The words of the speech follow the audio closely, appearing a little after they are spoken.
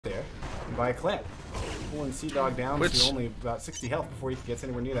by Clamp, pulling Sea Dog down to only about 60 health before he gets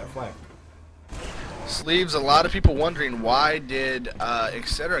anywhere near that flag. This leaves a lot of people wondering why did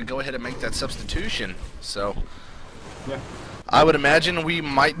etc. go ahead and make that substitution. So yeah, I would imagine we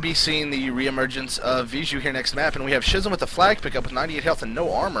might be seeing the reemergence of Viju here next map, and we have Shizm with the flag pickup with 98 health and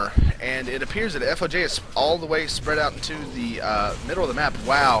no armor, and it appears that FoJ is all the way spread out into the middle of the map.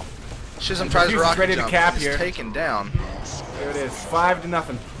 Wow. Shizm tries to rocket jump, and is taken down. There it is,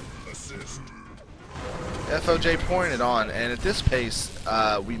 5-0. FoJ pouring it on, and at this pace,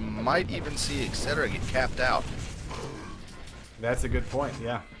 we might even see etc. get capped out. That's a good point,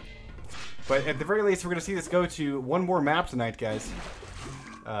 yeah. But at the very least, we're going to see this go to one more map tonight, guys.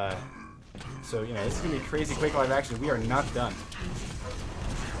 So, you know, this is going to be crazy quick live action. We are not done.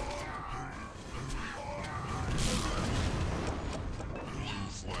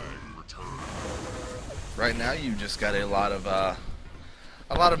 Right now, you've just got a lot of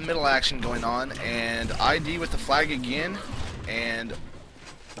middle action going on, and ID with the flag again, and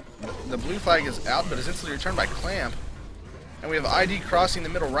the blue flag is out, but is instantly returned by Clamp. And we have ID crossing the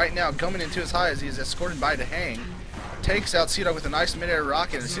middle right now, coming into his high as he is escorted by Dehang. Takes out Sea Dog with a nice mid-air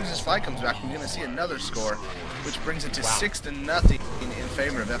rocket, and as soon as his flag comes back, we're going to see another score, which brings it to 6-0 in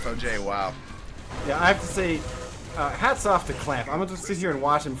favor of FoJ. Wow. Yeah, I have to say, hats off to Clamp. I'm going to just sit here and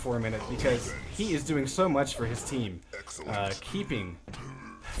watch him for a minute, because he is doing so much for his team. Keeping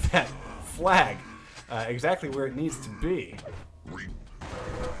that flag exactly where it needs to be.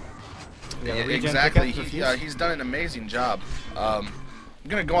 Yeah, exactly. He's done an amazing job. I'm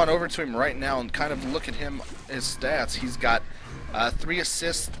going to go on over to him right now and kind of look at his stats. He's got 3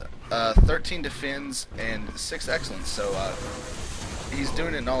 assists, 13 defends, and 6 excellence. So he's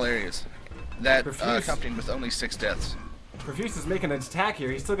doing it in all areas. That accompanied with only 6 deaths. Profuse is making an attack here.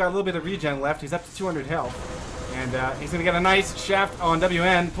 He's still got a little bit of regen left. He's up to 200 health. And he's going to get a nice shaft on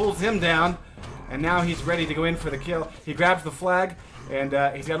WN, pulls him down, and now he's ready to go in for the kill. He grabs the flag, and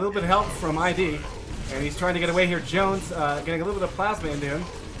he's got a little bit of help from ID, and he's trying to get away here. Jones getting a little bit of plasma into him.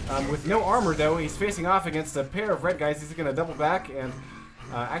 With no armor, though, he's facing off against a pair of red guys. He's going to double back and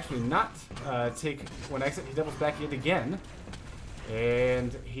actually not take one exit. He doubles back yet again.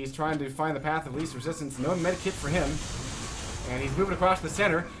 And he's trying to find the path of least resistance. No medikit for him. And he's moving across the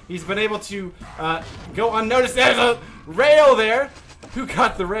center. He's been able to go unnoticed. There's a rail there. Who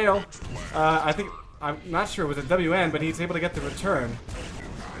got the rail? I'm not sure it was a WN, but he's able to get the return.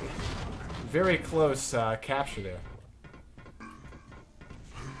 Very close capture there.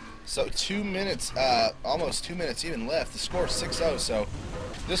 So 2 minutes, almost 2 minutes even left. The score is 6-0, so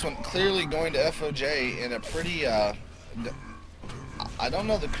this one clearly going to FoJ in a pretty, I don't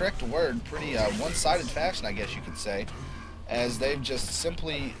know the correct word, pretty one-sided fashion, I guess you could say, as they've just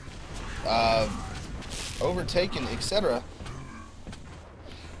simply overtaken, etc.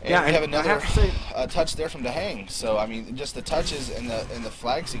 And yeah, we have another touch there from Dehang. So I mean, just the touches and the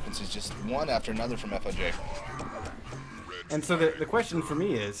flag sequences, just one after another from FoJ. And so the question for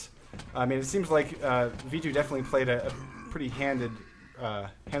me is, I mean, it seems like V2 definitely played a pretty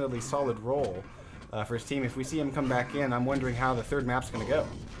handedly solid role for his team. If we see him come back in, I'm wondering how the third map's going to go.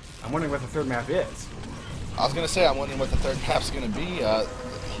 I'm wondering what the third map is. I was going to say, I'm wondering what the third map's going to be.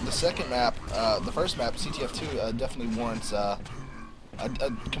 The second map, the first map, CTF2, definitely warrants a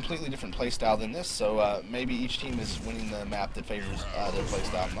completely different playstyle than this. So maybe each team is winning the map that favors their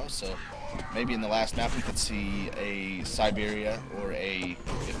playstyle most. So maybe in the last map we could see a Siberia or a,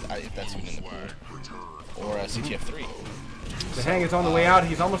 if that's even in the pool, or a CTF3. The Hang is on the way out.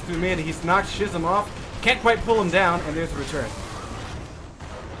 He's almost through mid. He's knocked Shizm off. Can't quite pull him down, and there's the return.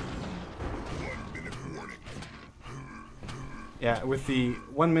 Yeah, with the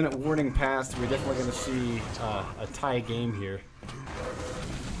 1 minute warning passed, we're definitely going to see a tie game here.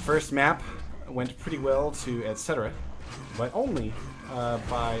 First map went pretty well to etc., but only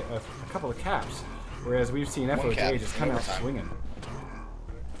by a couple of caps, whereas we've seen FoJ just come out swinging.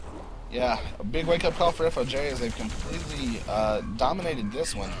 Yeah, a big wake-up call for FoJ as they've completely dominated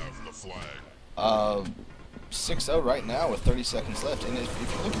this one. 6-0 right now with 30 seconds left, and if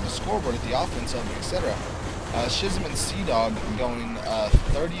you look at the scoreboard at the offense of etc., Shizm and Sea Dog going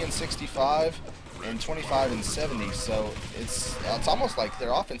 30 and 65 and 25 and 70, so it's almost like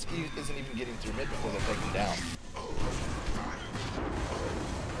their offense isn't even getting through mid before they're taken down.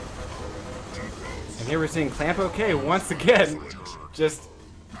 And here we're seeing Clamp OK once again, just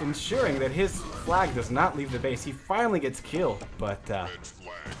ensuring that his flag does not leave the base. He finally gets killed, but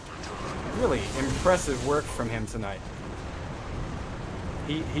really impressive work from him tonight.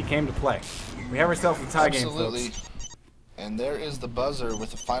 He came to play. We have ourselves a tie game, folks. And there is the buzzer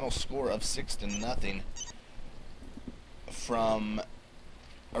with a final score of 6-0 from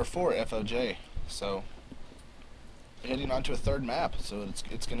or for FoJ. So heading on to a third map. So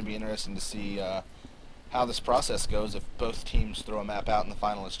it's going to be interesting to see how this process goes, if both teams throw a map out and the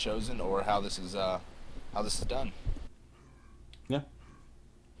final is chosen, or how this is done. Yeah.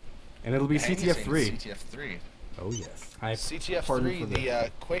 And it'll be CTF3. CTF3. Oh yes. CTF3,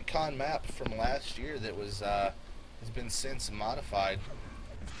 the QuakeCon map from last year that was has been since modified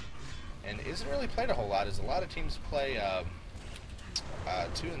and isn't really played a whole lot. As a lot of teams play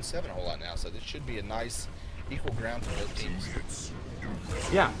 2 and 7 a whole lot now, so this should be a nice equal ground for both teams.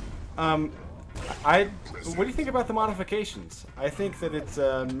 Yeah. What do you think about the modifications? I think that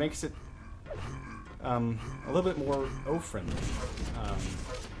it makes it a little bit more O-friendly,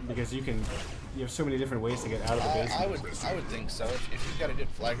 because you have so many different ways to get out of the base. I would think so. If you've got a good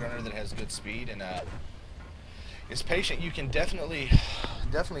flag runner that has good speed and is patient, you can definitely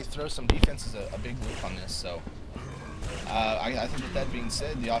throw some defenses a big loop on this. So I think with that being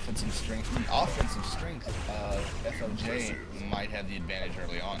said, the offensive strength FoJ might have the advantage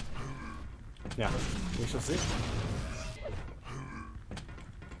early on. Yeah, we shall see.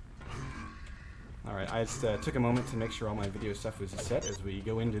 Alright, I just took a moment to make sure all my video stuff was set as we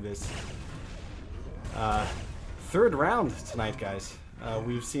go into this third round tonight, guys.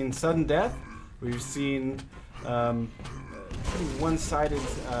 We've seen sudden death. We've seen pretty one-sided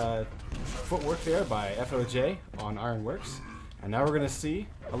footwork there by FoJ on Ironworks. And now we're going to see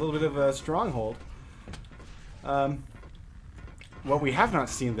a little bit of a stronghold. What we have not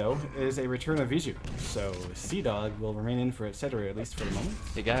seen, though, is a return of Viju. So Sea-Dog will remain in for etc., at least for the moment.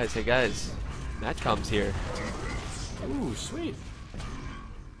 Hey guys. Matt comes here. Ooh, sweet.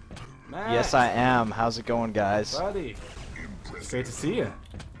 Matt. Yes, I am. How's it going, guys? Buddy. It's great to see you.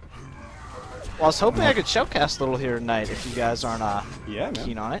 Well, I was hoping I could showcast a little here tonight if you guys aren't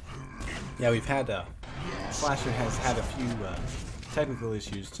keen on it. Yeah, we've had Slasher has had a few technical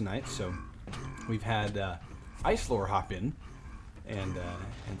issues tonight, so we've had Ice Lore hop in and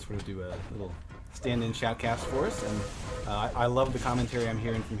sort of do a little stand-in shoutcast for us, and I love the commentary I'm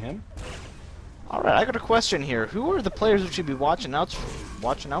hearing from him. All right, I got a question here. Who are the players we should be watching out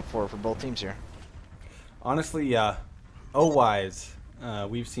for both teams here? Honestly, O-wise,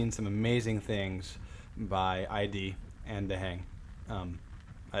 we've seen some amazing things by ID and Dehang.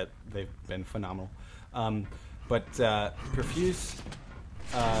 They've been phenomenal. But Perfuse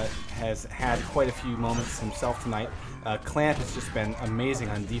has had quite a few moments himself tonight. Clamp has just been amazing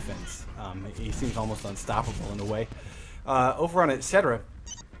on defense. He seems almost unstoppable in a way. Over on etc.,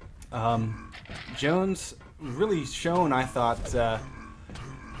 Jones really shone, I thought,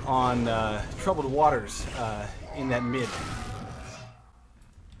 on Troubled Waters in that mid,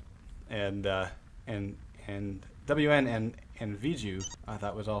 and WN and Viju, I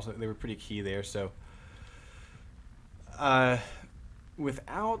thought was also, they were pretty key there. So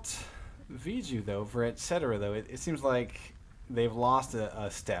without Viju though, for etc. though, it seems like they've lost a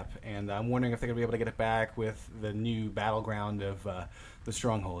step, and I'm wondering if they're gonna be able to get it back with the new battleground of the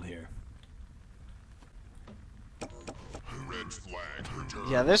Stronghold here.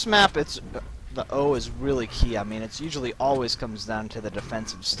 Yeah, this map, the O is really key. I mean, it's usually always comes down to the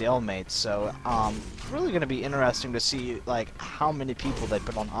defensive stalemate. So, it's really going to be interesting to see like how many people they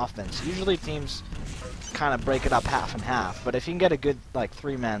put on offense. Usually teams kind of break it up half and half, but if you can get a good like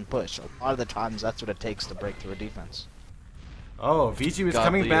 3-man push, a lot of the times that's what it takes to break through a defense. Oh, Viju is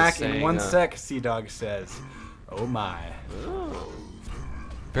coming back in 1 sec. Sea-Dog says, "Oh my."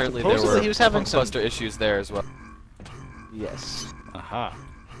 Apparently Supposedly there he were was having some Buster issues there as well. Yes. Aha.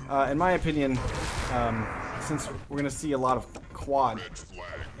 In my opinion, since we're going to see a lot of quad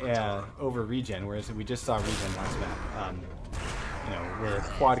over regen, whereas we just saw regen last map, you know, where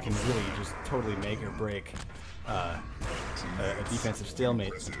quad can really just totally make or break a defensive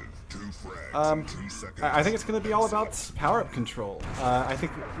stalemate. I think it's going to be all about power-up control. I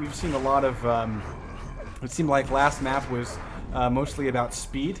think we've seen a lot of, it seemed like last map was mostly about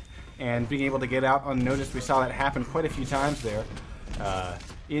speed and being able to get out unnoticed. We saw that happen quite a few times there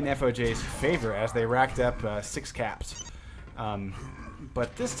in FoJ's favor as they racked up 6 caps.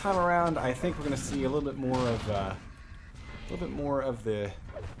 But this time around, I think we're going to see a little bit more of the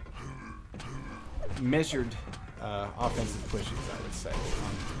measured offensive pushes, I would say,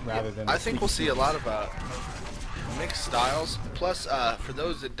 rather than. I think we'll see a lot of mixed styles. Plus, for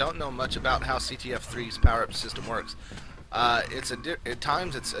those that don't know much about how CTF3's power-up system works, at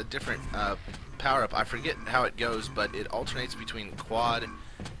times it's a different power-up. I forget how it goes, but it alternates between quad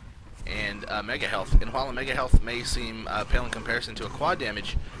and mega health. And while a mega health may seem pale in comparison to a quad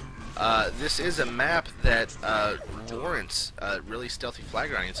damage, this is a map that warrants really stealthy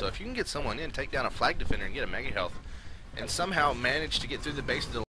flag running. So if you can get someone in, take down a flag defender, and get a mega health, and somehow managed to get through the base of the